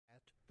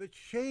that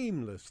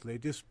shamelessly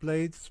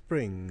displayed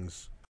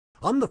springs.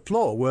 On the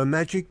floor were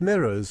magic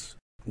mirrors,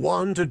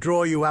 one to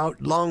draw you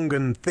out long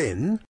and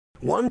thin,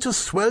 one to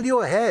swell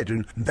your head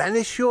and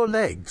vanish your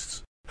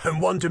legs,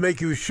 and one to make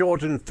you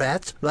short and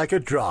fat like a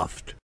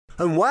draft.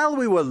 And while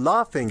we were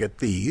laughing at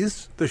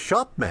these, the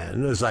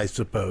shopman, as I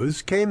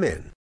suppose, came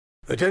in.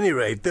 At any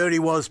rate, there he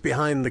was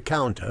behind the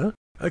counter,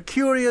 a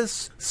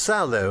curious,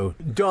 sallow,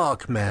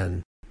 dark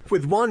man,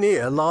 with one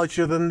ear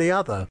larger than the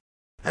other,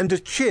 and a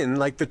chin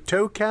like the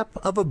toe-cap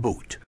of a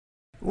boot.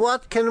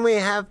 "What can we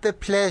have the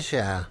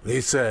pleasure?" he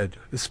said,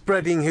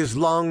 spreading his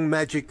long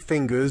magic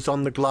fingers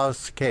on the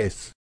glass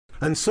case.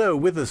 And so,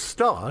 with a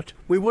start,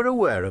 we were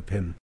aware of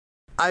him.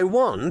 "I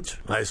want,"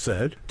 I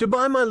said, "to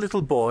buy my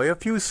little boy a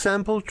few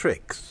sample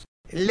tricks."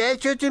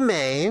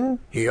 "Legerdemain?"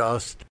 he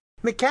asked.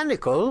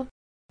 "Mechanical?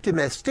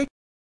 Domestic?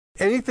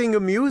 Anything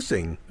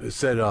amusing?"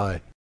 said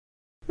I.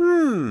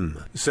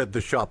 Said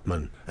the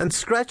shopman, and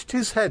scratched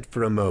his head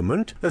for a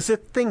moment as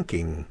if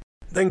thinking.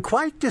 Then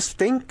quite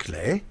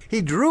distinctly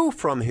he drew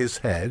from his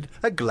head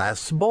a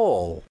glass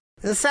ball.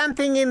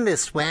 "Something in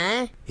this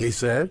way," he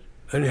said,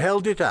 and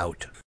held it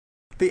out.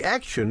 The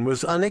action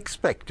was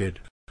unexpected.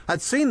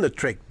 I'd seen the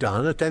trick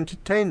done at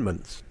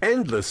entertainments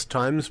endless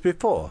times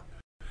before.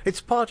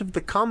 It's part of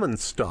the common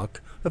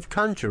stock of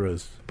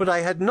conjurers, but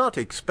I had not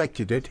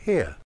expected it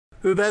here.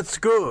 "That's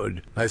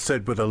good," I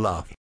said with a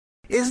laugh.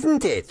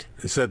 "Isn't it?"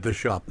 said the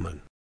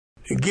shopman.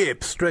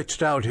 Gip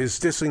stretched out his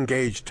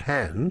disengaged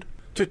hand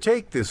to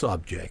take this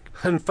object,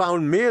 and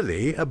found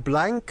merely a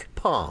blank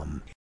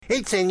palm.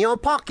 "It's in your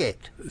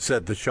pocket,"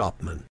 said the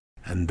shopman,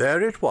 and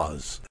there it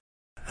was.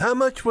 "How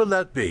much will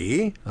that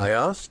be?" I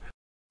asked.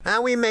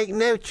 "We make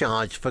no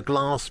charge for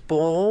glass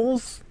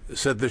balls,"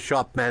 said the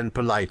shopman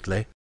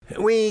politely.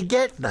 "We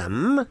get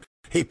them,"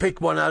 he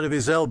picked one out of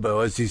his elbow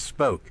as he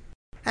spoke,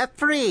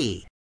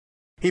 "free."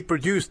 He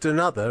produced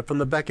another from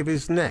the back of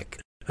his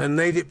neck, and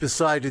laid it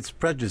beside its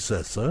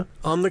predecessor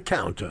on the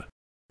counter.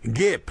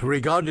 Gip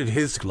regarded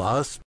his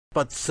glass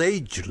but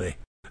sagely,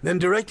 then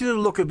directed a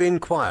look of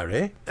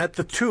inquiry at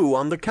the two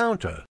on the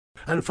counter,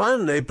 and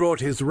finally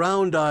brought his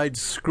round-eyed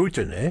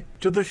scrutiny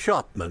to the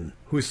shopman,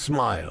 who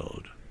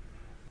smiled.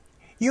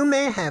 "You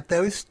may have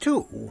those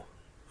too,"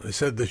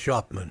 said the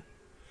shopman,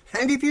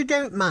 "and if you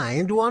don't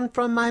mind, one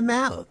from my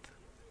mouth.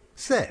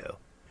 So."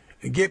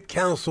 Gip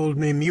counselled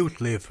me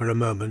mutely for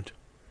a moment,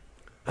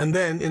 and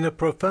then in a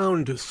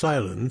profound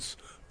silence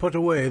put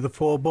away the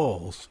 4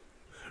 balls,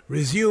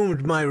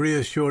 resumed my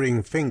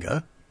reassuring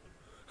finger,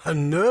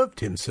 and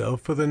nerved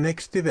himself for the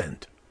next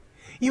event.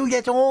 "You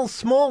get all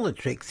smaller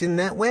tricks in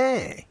that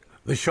way,"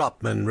 the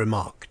shopman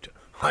remarked.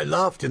 I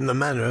laughed in the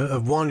manner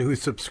of one who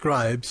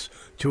subscribes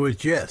to a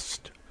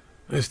jest.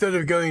 "Instead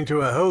of going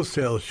to a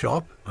wholesale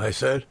shop," I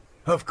said,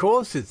 "of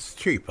course it's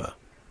cheaper."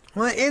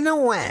 "Well, in a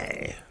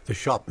way," the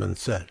shopman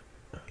said.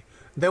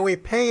 "Though we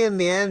pay in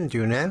the end,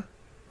 you know.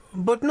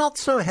 But not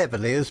so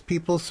heavily as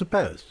people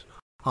suppose.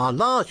 Our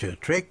larger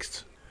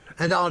tricks,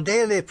 and our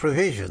daily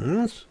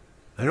provisions,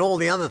 and all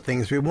the other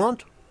things we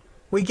want,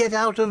 we get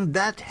out of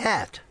that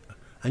hat.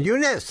 And you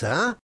know,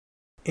 sir,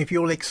 if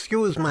you'll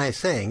excuse my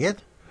saying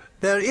it,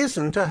 there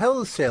isn't a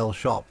wholesale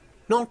shop,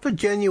 not for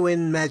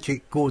genuine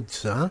magic goods,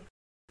 sir.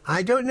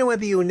 I don't know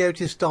whether you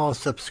noticed our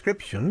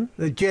subscription,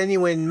 the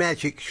Genuine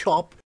Magic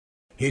Shop."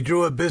 He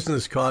drew a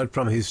business card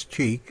from his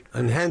cheek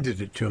and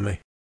handed it to me.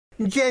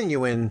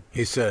 "Genuine,"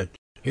 he said,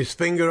 his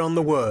finger on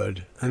the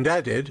word, and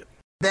added,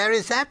 "There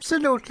is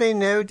absolutely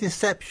no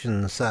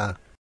deception, sir."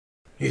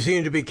 He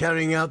seemed to be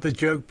carrying out the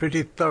joke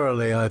pretty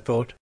thoroughly, I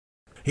thought.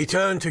 He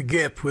turned to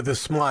Gip with a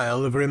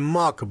smile of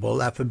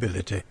remarkable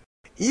affability.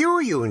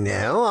 You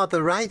know, are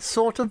the right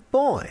sort of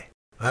boy."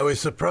 I was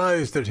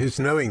surprised at his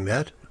knowing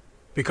that,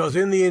 because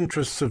in the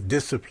interests of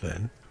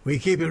discipline we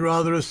keep it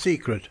rather a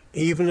secret,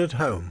 even at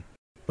home.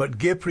 But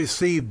Gip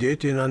received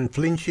it in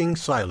unflinching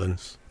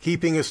silence,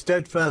 keeping a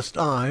steadfast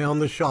eye on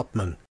the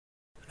shopman.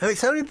 "Oh,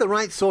 it's only the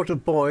right sort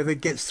of boy that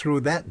gets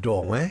through that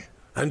doorway."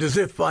 And as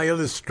if by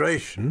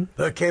illustration,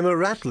 there came a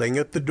rattling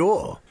at the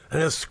door,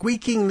 and a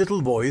squeaking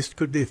little voice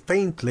could be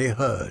faintly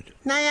heard.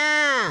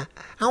 "Naya!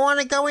 I want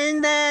to go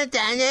in there,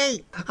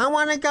 Danny! I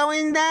want to go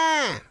in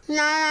there!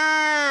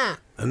 Naya!"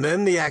 And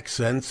then the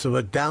accents of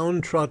a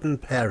downtrodden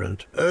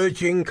parent,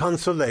 urging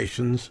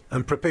consolations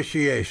and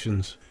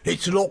propitiations.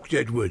 "It's locked,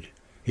 Edward,"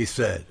 he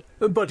said.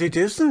 "But it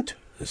isn't,"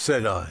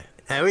 said I.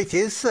 "Oh, it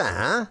is,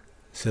 sir,"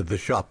 said the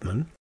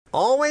shopman.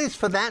 "Always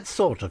for that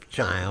sort of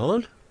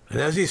child." And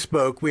as he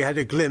spoke we had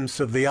a glimpse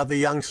of the other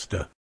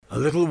youngster, a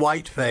little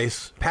white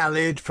face,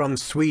 pallid from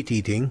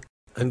sweet-eating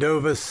and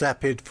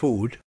over-sapid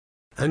food,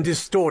 and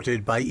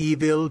distorted by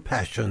evil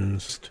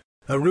passions,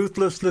 a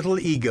ruthless little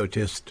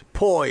egotist,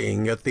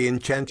 pawing at the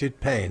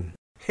enchanted pane.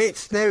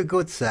 "It's no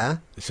good,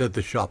 sir," said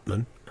the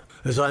shopman,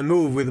 as I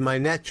moved with my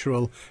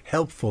natural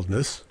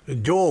helpfulness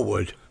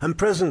doorward, and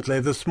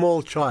presently the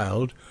small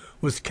child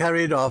was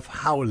carried off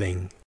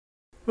howling.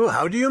 "Well,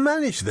 how do you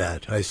manage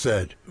that?" I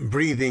said,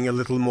 breathing a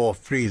little more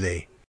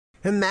freely.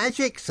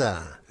 "Magic,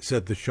 sir,"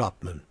 said the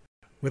shopman,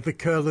 with a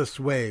careless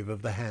wave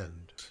of the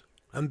hand.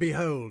 And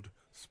behold,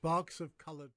 sparks of coloured